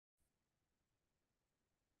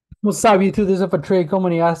What's up, YouTube? This is for trade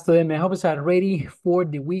company today, man. Hope you ready for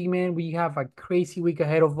the week, man. We have a crazy week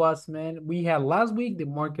ahead of us, man. We had last week, the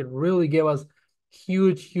market really gave us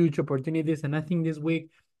huge opportunities. And I think this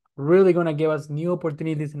week really gonna give us new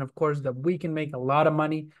opportunities. And of course, that we can make a lot of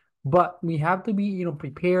money. But we have to be,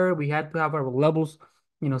 prepared. We have to have our levels,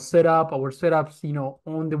 set up, our setups,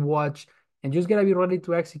 on the watch, and just gotta be ready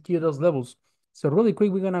to execute those levels. So really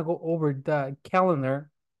quick, we're gonna go over the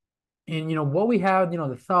calendar and what we have,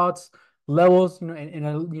 the thoughts, levels,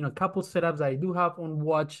 and a couple setups that I do have on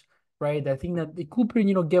watch, right? I think that it could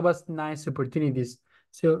give us nice opportunities.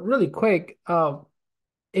 So really quick,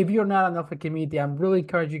 if you're not an alpha community, I'm really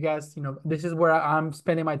encourage you guys. This is where I'm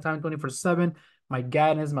spending my time 24/7, my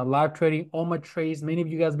guidance, my live trading, all my trades. Many of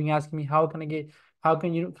you guys been asking me how can I get, how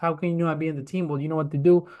can you know I be in the team? Well, you know what to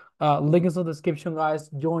do. Link is in the description, guys.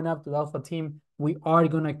 Join up to the alpha team. We are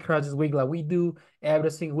gonna crush this week like we do every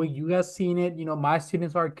single week. You guys seen it. My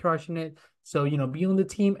students are crushing it. So be on the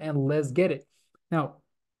team and let's get it. Now,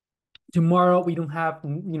 tomorrow we don't have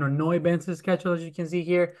no events scheduled as you can see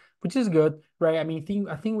here, which is good, right?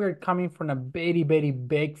 I think we're coming from a very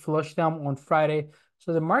big flush down on Friday,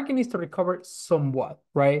 so the market needs to recover somewhat,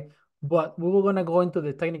 right? But we were gonna go into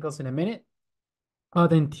the technicals in a minute.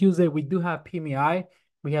 Then Tuesday, we do have PMI.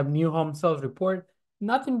 We have new home sales report.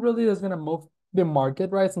 Nothing really that's gonna move the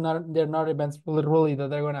market, right? It's not they're not events literally that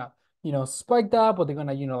they're gonna, spike up or they're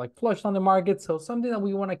gonna, like flush on the market. So something that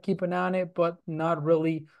we want to keep an eye on it, but not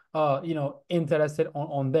really interested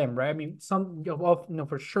on them, right? I mean, some of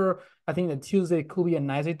for sure. I think that Tuesday could be a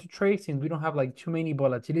nice day to trade since we don't have like too many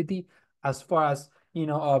volatility as far as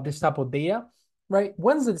this type of data, right?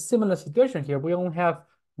 Wednesday, similar situation here. We don't have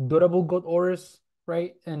durable good orders,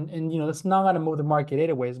 right? And that's not gonna move the market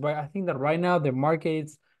anyways. But I think that right now the market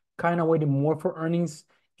is kind of waiting more for earnings,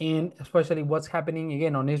 and especially what's happening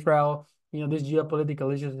again on Israel. This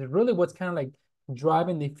geopolitical issues is really what's kind of like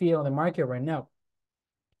driving the fear on the market right now.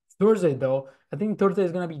 Thursday, though, I think Thursday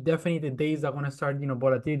is gonna be definitely the days that are gonna start,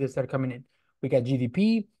 volatility to start coming in. We got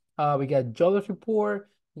GDP, we got jobs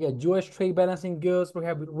report, we got US trade balancing goods, we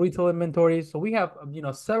have retail inventories. So we have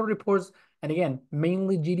several reports, and again,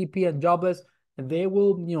 mainly GDP and jobless. They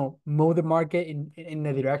will move the market in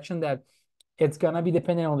the direction that it's gonna be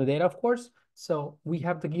dependent on the data, of course. So we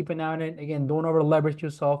have to keep an eye on it. Again, don't over leverage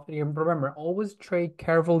yourself. And remember, always trade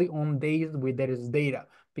carefully on days where there is data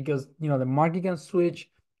because the market can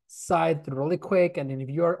switch side really quick, and then if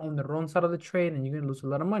you are on the wrong side of the trade, and you're gonna lose a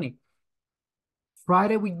lot of money.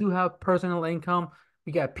 Friday, we do have personal income.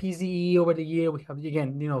 We got PCE over the year. We have,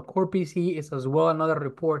 again, core PCE is as well another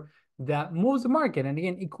report that moves the market. And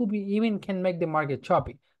again, it could be even can make the market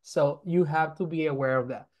choppy. So you have to be aware of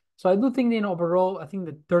that. So I do think that overall, I think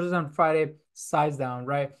that Thursday and Friday size down,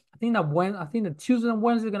 right? I think that Tuesday and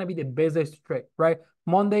Wednesday is gonna be the best days to trade, right?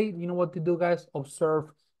 Monday, you know what to do, guys.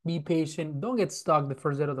 Observe, be patient. Don't get stuck the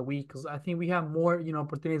first day of the week because I think we have more,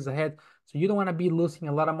 opportunities ahead. So you don't want to be losing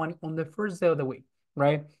a lot of money on the first day of the week,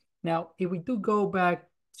 right? Now, if we do go back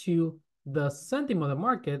to the sentiment of the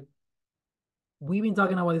market, we've been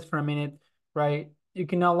talking about this for a minute, right? You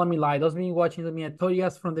cannot let me lie. Those been watching me, I told you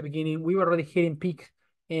guys from the beginning, we were already hitting peak,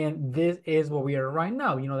 and this is what we are right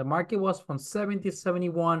now. The market was from 70,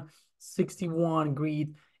 71, 61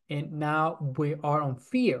 greed, and now we are on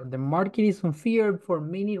fear. The market is on fear for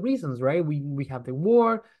many reasons, right? We have the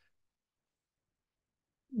war,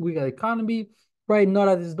 we got economy, right? Not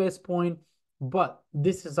at its best point, but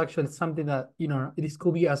this is actually something that this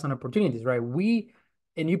could be as an opportunities, right?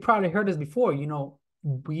 And you probably heard this before,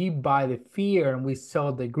 we buy the fear and we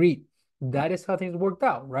sell the greed. That is how things worked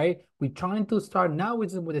out, right? We're trying to start now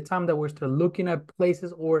with the time that we're still looking at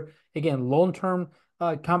places or again long-term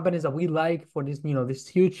companies that we like for this, this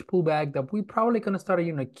huge pullback that we probably gonna start,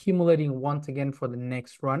 accumulating once again for the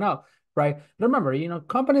next run up, right? Remember,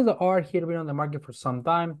 companies that are here to be on the market for some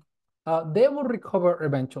time, they will recover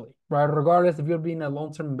eventually, right? Regardless if you're being a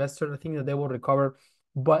long-term investor, I think that they will recover.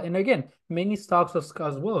 But and again, many stocks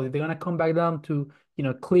as well, they're gonna come back down to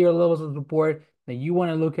clear levels of support that you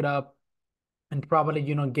want to look it up and probably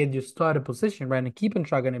get your started position, right, and keep on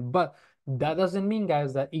track on it. But that doesn't mean,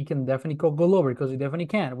 guys, that it can definitely go lower because it definitely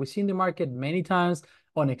can. We've seen the market many times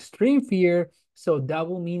on extreme fear, so that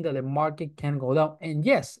will mean that the market can go down. And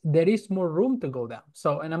yes, there is more room to go down.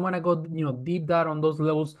 So, and I'm gonna go deep dive on those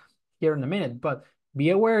levels here in a minute, but be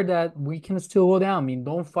aware that we can still go down. I mean,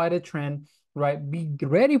 don't fight a trend, right? Be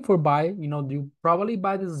ready for buy. You probably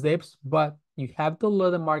buy the zips, but you have to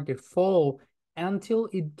let the market fall until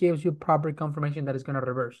it gives you proper confirmation that it's going to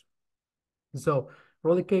reverse. So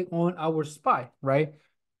really quick on our SPY, right?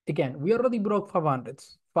 Again, we already broke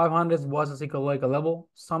 500s. 500 was a psychological level,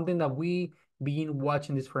 something that we been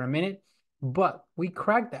watching this for a minute, but we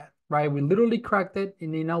cracked that, right? We literally cracked it,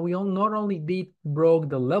 and now we all not only did broke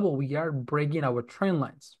the level, we are breaking our trend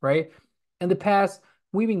lines, right? In the past,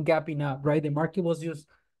 we've been gapping up, right? The market was just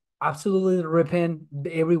absolutely ripping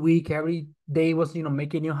every week, every day was,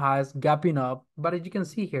 making new highs, gapping up. But as you can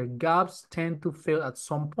see here, gaps tend to fill at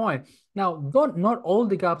some point. Now, don't not all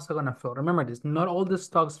the gaps are gonna fill. Remember this, not all the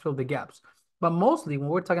stocks fill the gaps. But mostly when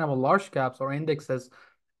we're talking about large caps or indexes,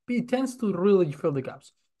 it tends to really fill the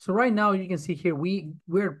gaps. So right now you can see here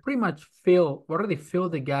we're pretty much already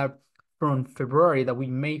filled the gap from February that we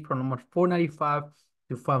made from almost 495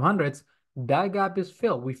 to 500s. That gap is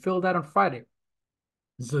filled. We filled that on Friday.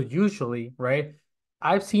 So usually, right,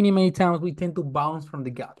 I've seen it many times, we tend to bounce from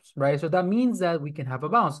the gaps, right? So that means that we can have a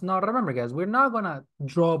bounce. Now, remember, guys, we're not gonna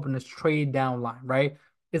drop in a straight down line, right?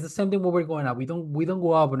 It's the same thing when we're going up. We don't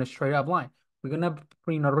go up in a straight up line. We're gonna,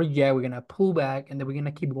 reject, we're gonna pull back, and then we're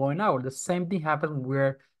gonna keep going out. The same thing happens when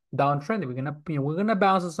we're downtrending. We're gonna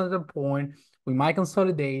bounce at some point. We might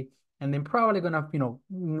consolidate, and then probably gonna,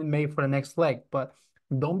 make for the next leg. But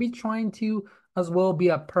don't be trying to as well be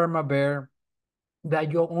a perma bear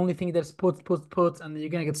that you only think there's puts, and then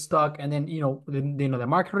you're gonna get stuck, and then the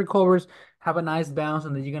market recovers, have a nice bounce,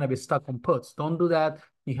 and then you're gonna be stuck on puts. Don't do that.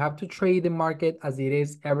 You have to trade the market as it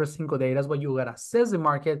is every single day. That's why you gotta assess the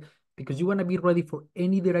market, because you wanna be ready for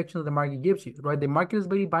any direction that the market gives you. Right? The market is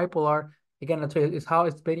very bipolar. Again, I tell you, it's how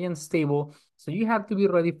it's very unstable. So you have to be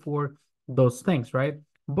ready for those things, right?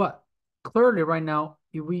 But clearly, right now,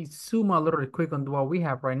 if we zoom a little bit quick on what we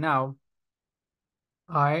have right now.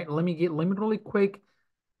 All right, let me really quick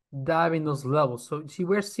dive in those levels. So see,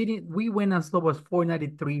 we went as low as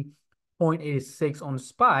 493.86 on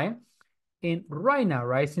SPY. And right now,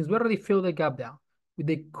 right, since we already filled the gap down, with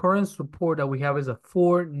the current support that we have is a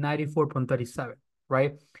 494.37,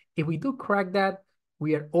 right? If we do crack that,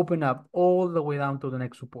 we are open up all the way down to the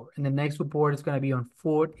next support. And the next support is going to be on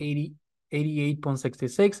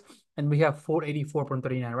 488.66, and we have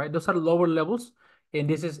 484.39, right? Those are lower levels. And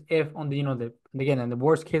this is if on the, again, in the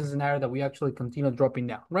worst case scenario that we actually continue dropping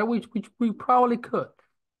down, right? Which we probably could,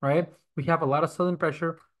 right? We have a lot of selling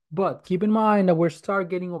pressure, but keep in mind that we're start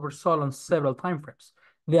getting oversold on several time frames.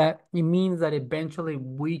 That it means that eventually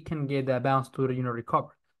we can get that bounce to,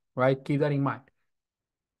 recover, right? Keep that in mind.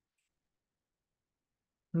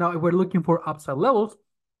 Now, if we're looking for upside levels,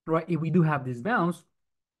 right? If we do have this bounce,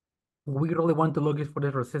 we really want to look for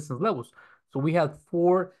the resistance levels. So we have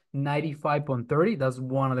 495.30. That's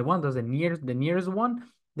one of the ones. That's the nearest one.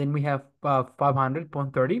 Then we have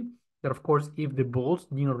 500.30. That of course, if the bulls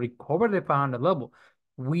recover the 500 level,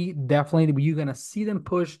 you're gonna see them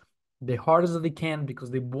push the hardest that they can,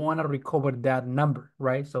 because they want to recover that number,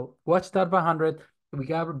 right? So watch that 500. If we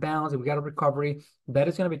got a bounce, if we got a recovery, that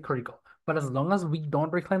is gonna be critical. But as long as we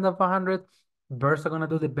don't reclaim that 500, Bears are gonna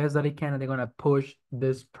do the best that they can, and they're gonna push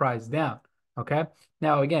this price down. Okay.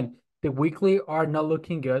 Now again, the weekly are not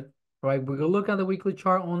looking good, right? We go look at the weekly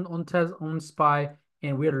chart on SPY,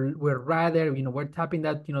 and we're right there. We're tapping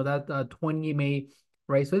that 20 EMA,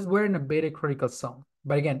 right? So we're in a very critical zone.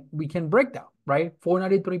 But again, we can break down, right?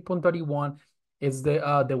 493.31 is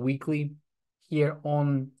the weekly here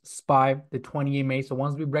on SPY, the 20 EMA. So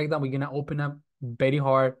once we break down, we're gonna open up very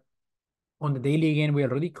hard. On the daily, again, we're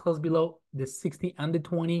already close below the 60 and the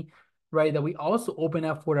 20, right? That we also open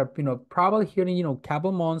up for probably here in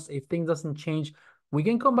couple months, if things doesn't change, we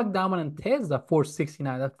can come back down and test that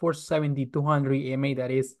 469, that 470, 200 EMA.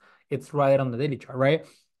 It's right on the daily chart, right?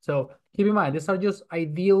 So keep in mind, these are just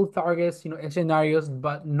ideal targets, scenarios,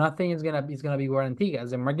 but nothing is gonna be guaranteed. As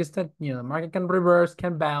the market, the market can reverse,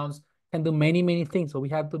 can bounce, can do many, many things. So we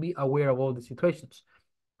have to be aware of all the situations,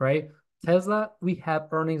 right? Tesla, we have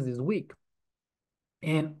earnings this week.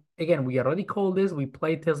 And again, we already called this. We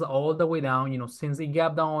played Tesla all the way down. Since they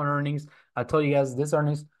gap down on earnings, I told you guys these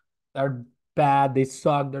earnings are bad. They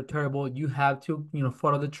suck. They're terrible. You have to,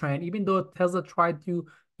 follow the trend. Even though Tesla tried to,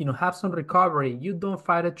 have some recovery, you don't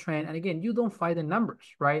fight a trend. And again, you don't fight the numbers,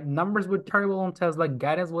 right? Numbers were terrible on Tesla.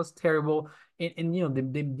 Guidance was terrible. And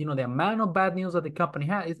the amount of bad news that the company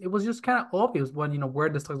had, it was just kind of obvious when, where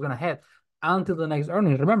the stock's gonna head until the next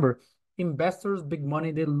earnings. Remember, investors, big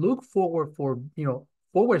money, they look forward for,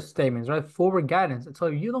 forward statements, right? Forward guidance. So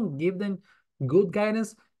if you don't give them good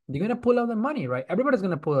guidance, they're gonna pull out the money, right? Everybody's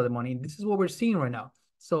gonna pull out the money. This is what we're seeing right now.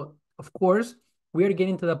 So of course, we are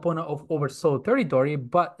getting to the point of oversold territory,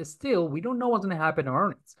 but still, we don't know what's gonna happen on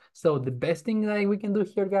earnings. So the best thing that we can do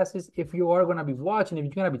here, guys, is if you are gonna be watching, if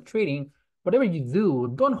you're gonna be trading, whatever you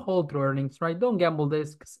do, don't hold through earnings, right? Don't gamble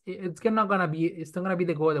this, because it's not gonna be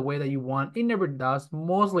the way that you want. It never does.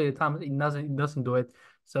 Mostly the time it doesn't do it.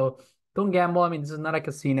 So don't gamble. I mean, this is not a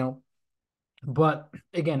casino. But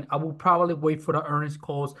again, I will probably wait for the earnings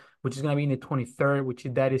calls, which is gonna be in the 23rd, which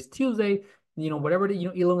that is Tuesday. Whatever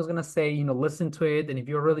Elon is gonna say, listen to it. And if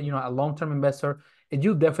you're really, a long-term investor, and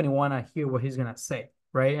you definitely wanna hear what he's gonna say,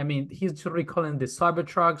 right? I mean, he's just recalling the cyber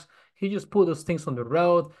trucks. He just put those things on the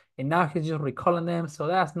road, and now he's just recalling them. So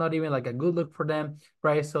that's not even like a good look for them,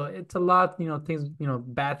 right? So it's a lot, things,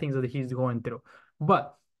 bad things that he's going through.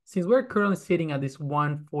 But since we're currently sitting at this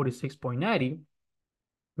 146.90,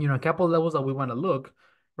 a couple of levels that we want to look,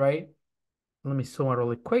 right? Let me zoom out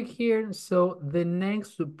really quick here. So the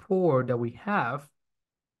next support that we have,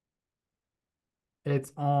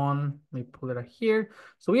 it's on, let me pull it out here.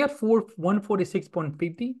 So we have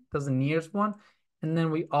 146.50, that's the nearest one. And then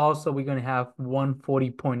we're going to have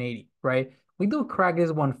 140.80, right? We do crack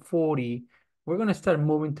this 140, we're going to start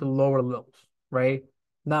moving to lower levels, right?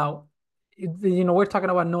 Now, we're talking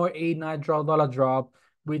about no $8-9 drop,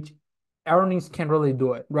 which earnings can really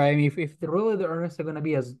do it, right? I mean, if the earnings are going to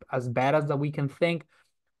be as bad as that we can think,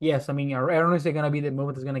 yes, I mean, our earnings are going to be the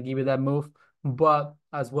move that's going to give you that move, but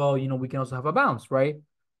as well, we can also have a bounce, right?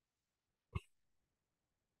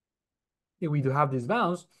 If we do have this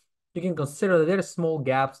bounce, you can consider that there are small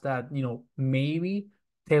gaps that, maybe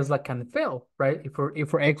Tesla can fill, right? If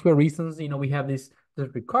for expert reasons, we have this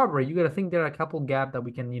recovery, you got to think there are a couple gaps that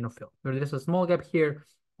we can, fill. There's a small gap here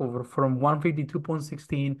over from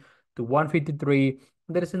 152.16 to 153.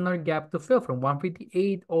 There is another gap to fill from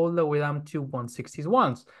 158 all the way down to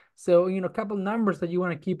 161s. So, a couple numbers that you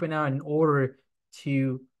want to keep an eye on in order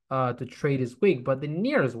to trade this week. But the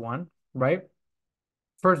nearest one, right?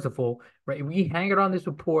 First of all, right, if we hang around this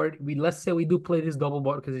support, let's say we do play this double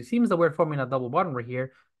bottom, because it seems that we're forming a double bottom right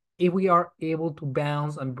here. If we are able to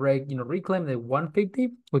bounce and break, reclaim the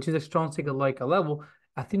 150, which is a strong signal like a level,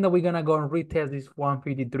 I think that we're gonna go and retest these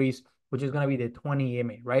 153s, which is gonna be the 20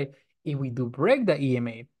 EMA, right? If we do break the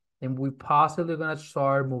EMA, then we possibly gonna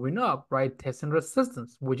start moving up, right? Testing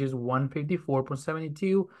resistance, which is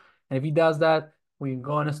 154.72. And if he does that, we're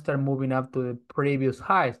gonna start moving up to the previous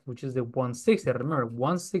highs, which is the 160. Remember,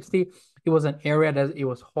 160, it was an area that it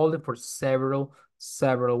was holding for several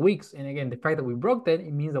weeks. And again, the fact that we broke that,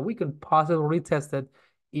 it means that we can possibly retest it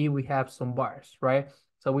if we have some bars, right?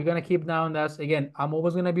 So we're gonna keep down that. Again, I'm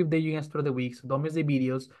always gonna be updating you guys through the week, so don't miss the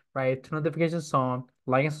videos, right? Turn notifications on,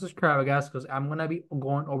 like and subscribe, guys, because I'm gonna be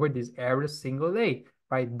going over this every single day,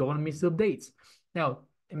 right? Don't miss the updates. Now,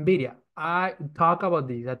 Nvidia, I talk about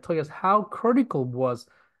this. I told you how critical was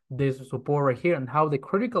this support right here and how the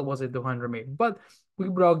critical was it 200 made. But we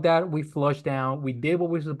broke that, we flushed down, we did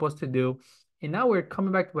what we were supposed to do, and now we're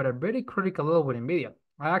coming back with a very critical level with Nvidia.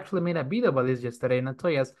 I actually made a video about this yesterday, and I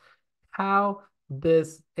told you how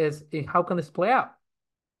how can this play out?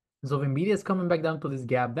 So Nvidia is coming back down to this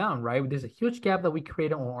gap down, right? There's a huge gap that we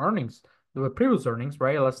created on earnings, the previous earnings,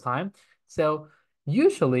 right? Last time. So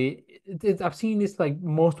usually I've seen this like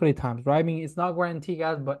most of the times, right? I mean, it's not guaranteed,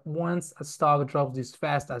 guys, but once a stock drops this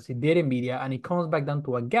fast as it did Nvidia and it comes back down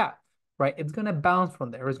to a gap, right? It's gonna bounce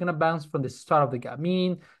from there. It's gonna bounce from the start of the gap,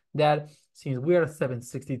 meaning that since we are at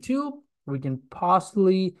 762, we can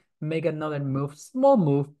possibly make another move, small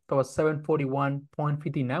move towards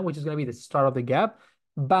 741.59, which is gonna be the start of the gap.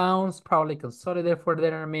 Bounce, probably consolidate for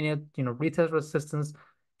there in a minute, retest resistance.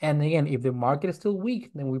 And again, if the market is still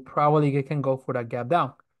weak, then we probably can go for that gap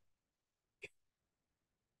down.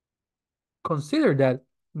 Consider that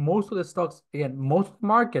most of the stocks, again, most of the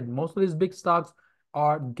market, most of these big stocks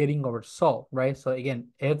are getting oversold, right? So again,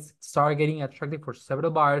 it's start getting attractive for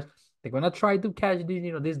several buyers. They're gonna try to catch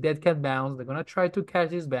these, this dead cat bounce. They're gonna try to catch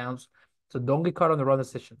this bounce. So don't get caught on the wrong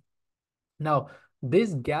decision. Now,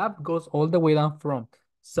 this gap goes all the way down from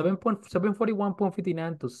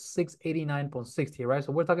 741.59 to 689.60, right?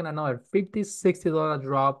 So we're talking another $50-$60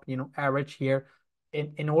 drop, average here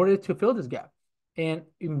in order to fill this gap. And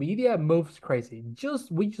Nvidia moves crazy.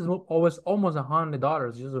 We just moved almost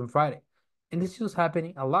 $100 just on Friday. And this is just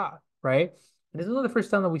happening a lot, right? And this is not the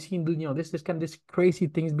first time that we've seen, this crazy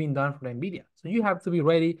things being done for Nvidia. So you have to be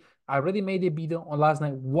ready. I already made a video on last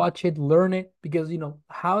night. Watch it, learn it, because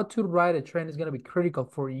how to ride a trend is going to be critical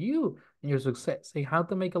for you and your success. Like how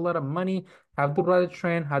to make a lot of money, how to ride a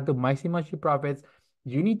trend, how to maximize your profits.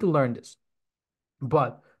 You need to learn this.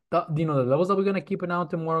 But the levels that we're gonna keep an eye on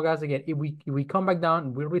tomorrow, guys. Again, if we come back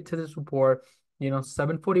down, we retest the support.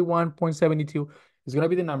 741.72 is gonna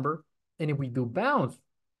be the number. And if we do bounce,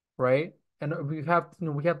 right, and we have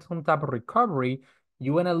some type of recovery,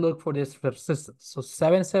 you wanna look for this resistance. So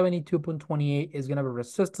 772.28 is gonna be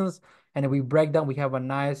resistance. And if we break down, we have a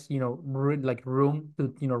nice, like room to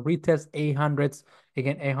retest 800s.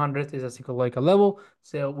 Again, 800 is a psychological level.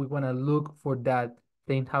 So we wanna look for that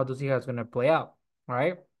thing. How to see how it's gonna play out. All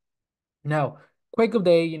right. Now, quick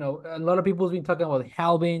update, a lot of people's been talking about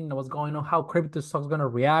halving, what's going on, how crypto stocks gonna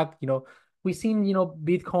react. We've seen,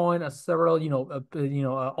 Bitcoin, several,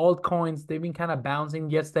 altcoins, they've been kind of bouncing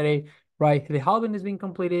yesterday, right? The halving has been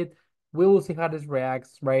completed. We will see how this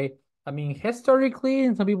reacts, right? I mean, historically,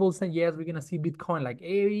 and some people say, yes, we're gonna see Bitcoin like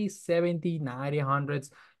 80, 70, 90, hundreds.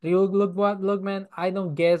 Look, man, I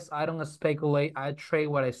don't guess, I don't speculate. I trade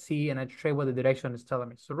what I see and I trade what the direction is telling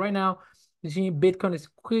me. So right now, you see Bitcoin is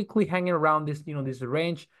quickly hanging around this, this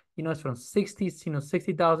range. It's from 60,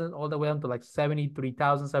 60,000 all the way up to like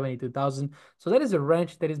 73,000, 72,000. So that is a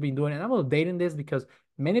range that has been doing. And I'm updating this because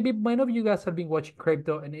many of you guys have been watching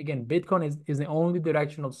crypto. And again, Bitcoin is the only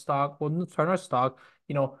directional stock, well, not stock,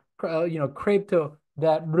 crypto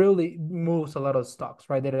that really moves a lot of stocks,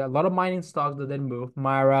 right? There are a lot of mining stocks that then move,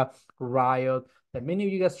 Myra, Riot, that many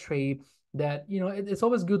of you guys trade that it's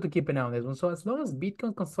always good to keep an eye on this one. So as long as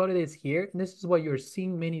Bitcoin consolidates here, and this is why you're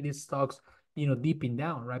seeing many of these stocks, deeping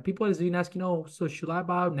down, right? People is being asking, so should I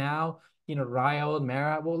buy now? Riot,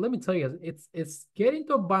 Mara. Well, let me tell you, it's getting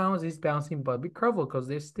to a bounce, it's bouncing, but be careful because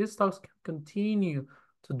these stocks can continue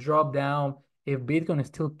to drop down if Bitcoin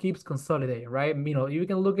still keeps consolidating, right? You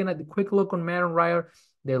can look at the quick look on Mara and Riot.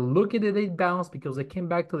 They're looking at they bounce because they came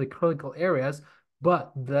back to the critical areas.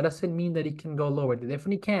 But that doesn't mean that it can go lower. They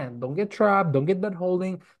definitely can. Don't get trapped. Don't get that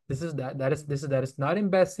holding. This is not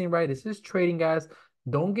investing, right? This is trading, guys.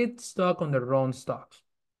 Don't get stuck on the wrong stocks.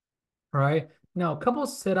 All right. Now, a couple of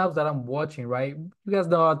setups that I'm watching, right? You guys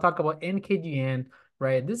know I talk about NKGN,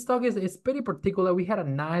 right? This stock is pretty particular. We had a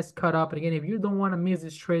nice cut up. And again, if you don't want to miss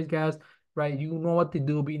this trade, guys, right? You know what to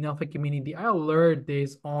do. Be in Alpha Community. I learned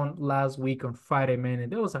this on last week on Friday, man.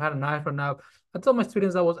 And I had a nice run up. I told my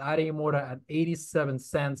students I was adding more at 87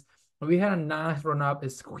 cents. We had a nice run up.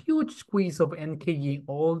 It's huge squeeze of NKG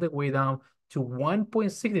all the way down to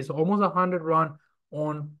 1.60. So almost 100 run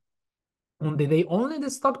on the day only the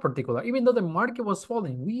stock particular, even though the market was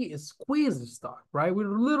falling, we squeezed the stock, right? We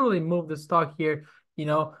literally moved the stock here,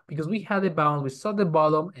 because we had the bounce, we saw the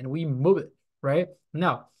bottom, and we move it, right?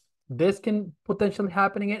 Now, this can potentially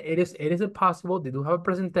happen again. It is possible. They do have a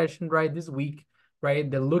presentation, right, this week, right?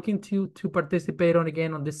 They're looking to participate on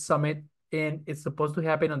again on this summit, and it's supposed to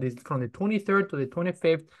happen on this from the 23rd to the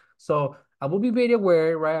 25th. So I will be very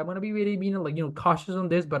aware, right? I'm gonna be very cautious on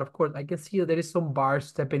this, but of course I can see that there is some bars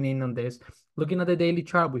stepping in on this. Looking at the daily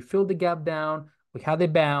chart, we filled the gap down. We had the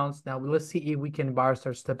bounce. Now let's see if we can bar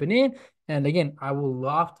start stepping in. And again, I would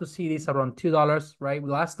love to see this around $2, right?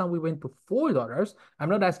 Last time we went to $4. I'm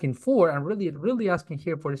not asking for. I'm really asking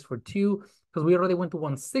here for this for two because we already went to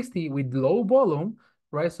 160 with low volume,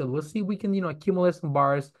 right? So let's see if we can accumulate some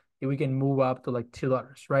bars if we can move up to like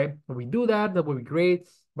 $2, right? If we do that, that would be great.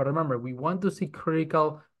 But remember, we want to see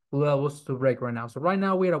critical levels to break right now. So right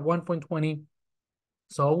now we're at 1.20.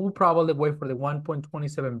 So we'll probably wait for the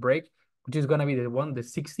 1.27 break, which is gonna be the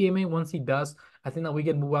 60 MA. Once it does, I think that we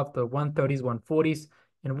can move up to 130s, 140s,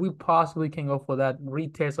 and we possibly can go for that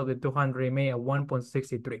retest of the 200 MA at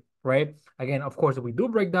 1.63, right? Again, of course, if we do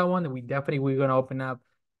break that one, then we're gonna open up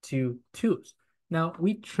to twos. Now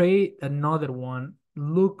we trade another one.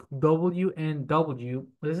 Look, WNW.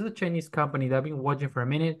 This is a Chinese company that I've been watching for a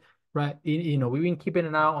minute, right? We've been keeping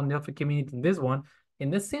an eye on the alpha community in this one. And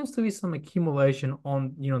there seems to be some accumulation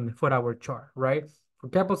on, the 4-hour chart, right? For a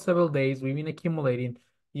couple several days, we've been accumulating.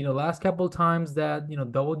 Last couple times that,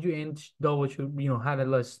 WNW, had a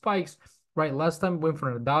lot of spikes, right? Last time went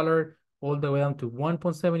from $1 all the way down to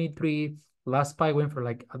 1.73. Last spike went for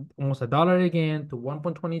like almost $1 again to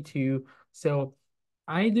 1.22. So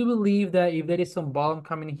I do believe that if there is some volume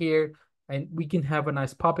coming here and we can have a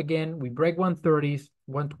nice pop again, we break 130s,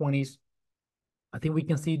 120s. I think we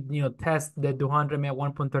can see, test the 200 at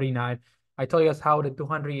 1.39. I told you guys how the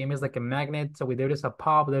 200 EM is like a magnet. So if there is a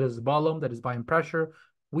pop, there is volume, that is buying pressure,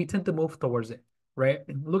 we tend to move towards it, right?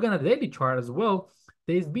 Looking at the daily chart as well,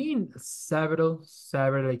 there's been several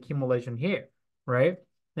accumulation here, right?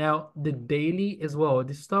 Now, the daily as well,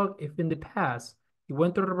 the stock, if in the past, it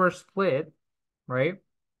went to reverse split, right?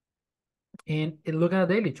 And look at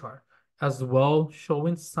the daily chart as well,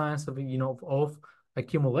 showing signs of, of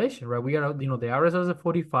accumulation, right? We are, the RSI is at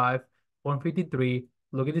 45, 153.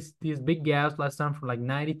 Look at these big gaps last time from like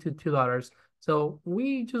 90 to $2. So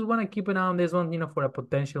we just want to keep an eye on this one, for a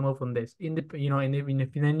potential move on this in the, in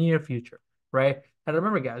the near future, right? And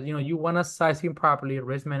remember, guys, you want to size in properly,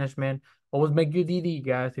 risk management. Always make your DD,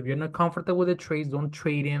 guys. If you're not comfortable with the trades, don't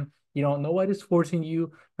trade in. Nobody's forcing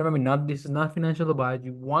you. Remember, this is not financial advice.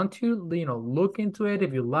 You want to, look into it.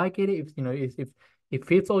 If you like it, if it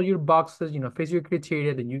fits all your boxes, fits your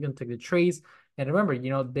criteria, then you can take the trades. And remember,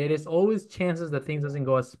 there is always chances that things doesn't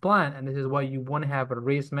go as planned, and this is why you want to have a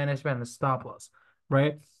risk management and a stop loss,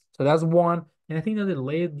 right? So that's one. And I think that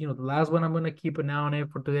the last one I'm gonna keep an eye on it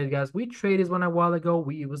for today, guys. We traded this one a while ago.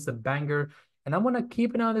 It was a banger, and I'm gonna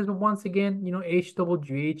keep an eye on this one once again.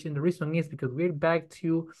 HWH, and the reason is because we're back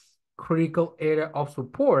to critical area of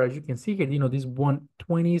support. As you can see here, these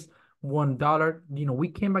 120s, $1. We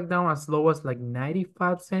came back down as low as like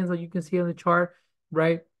 95 cents, as you can see on the chart,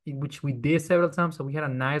 right? Which we did several times. So we had a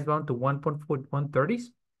nice bounce to 1.4, 130s.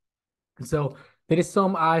 So there is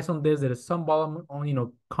some eyes on this. There is some volume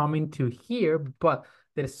on, coming to here, but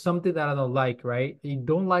there is something that I don't like, right? I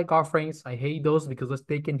don't like offerings. I hate those because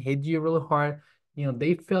they can hit you really hard.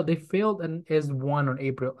 They failed an S1 on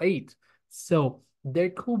April 8th. So there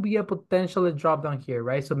could be a potential drop down here,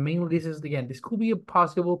 right? So mainly this could be a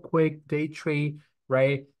possible quick day trade,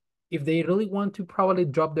 right? If they really want to probably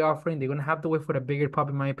drop the offering, they're gonna have to wait for a bigger pop,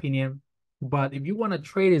 in my opinion. But if you want to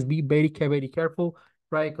trade, is be very careful,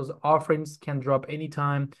 right? Because offerings can drop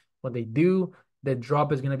anytime. When they do, the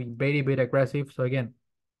drop is going to be very aggressive. So again,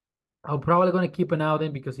 I'm probably going to keep an eye on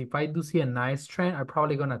them because if I do see a nice trend, I'm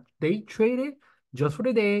probably going to day trade it just for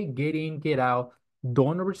the day, get in, get out.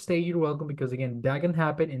 Don't overstay your welcome because again, that can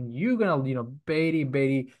happen and you're going to, very,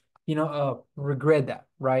 regret that,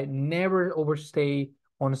 right? Never overstay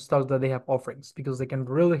on stocks that they have offerings because they can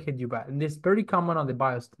really hit you bad. And it's very common on the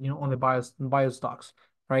bios, on the bio stocks,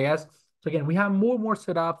 right, guys? So again, we have more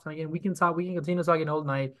setups. And again, we can continue talking all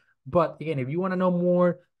night. But again, if you want to know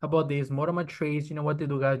more about this, more of my trades, you know what to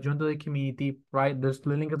do, guys. Join to the community, right? There's the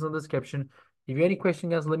link in the description. If you have any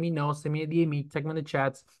questions, guys, let me know. Send me a DM, tag me in the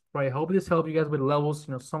chats. Right. I hope this helped you guys with levels,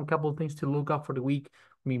 some couple of things to look up for the week.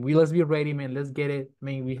 I mean, let's be ready, man. Let's get it. I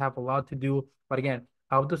mean, we have a lot to do. But again,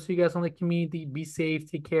 I hope to see you guys on the community. Be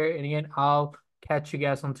safe, take care. And again, I'll catch you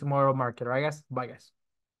guys on tomorrow market. All right, guys? Bye, guys.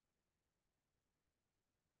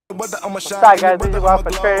 What's up, guys? This is Wild for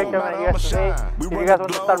Trader coming to you guys today. If you guys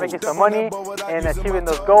want to start making some money and achieving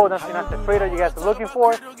those goals and financial freedom you guys are looking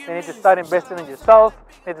for, you need to start investing in yourself.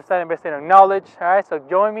 You need to start investing in knowledge. All right, so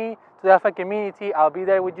join me to the Alpha community. I'll be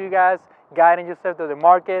there with you guys, guiding yourself to the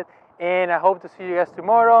market. And I hope to see you guys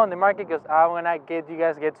tomorrow on the market because I want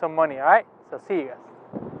to get some money. All right, so see you guys.